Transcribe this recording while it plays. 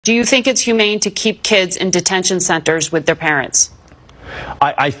Do you think it's humane to keep kids in detention centers with their parents?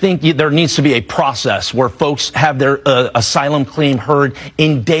 I think there needs to be a process where folks have their asylum claim heard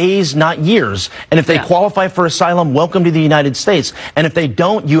in days, not years. And if they qualify for asylum, welcome to the United States. And if they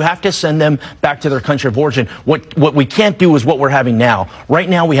don't, you have to send them back to their country of origin. What we can't do is what we're having now. Right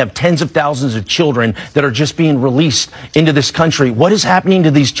now, we have tens of thousands of children that are just being released into this country. What is happening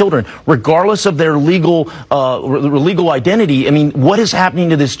to these children, regardless of their legal identity? I mean, what is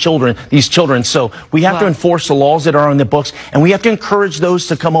happening to these children? So we have to enforce the laws that are on the books, and we have to encourage those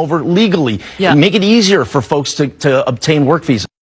to come over legally. Make it easier for folks to obtain work visas.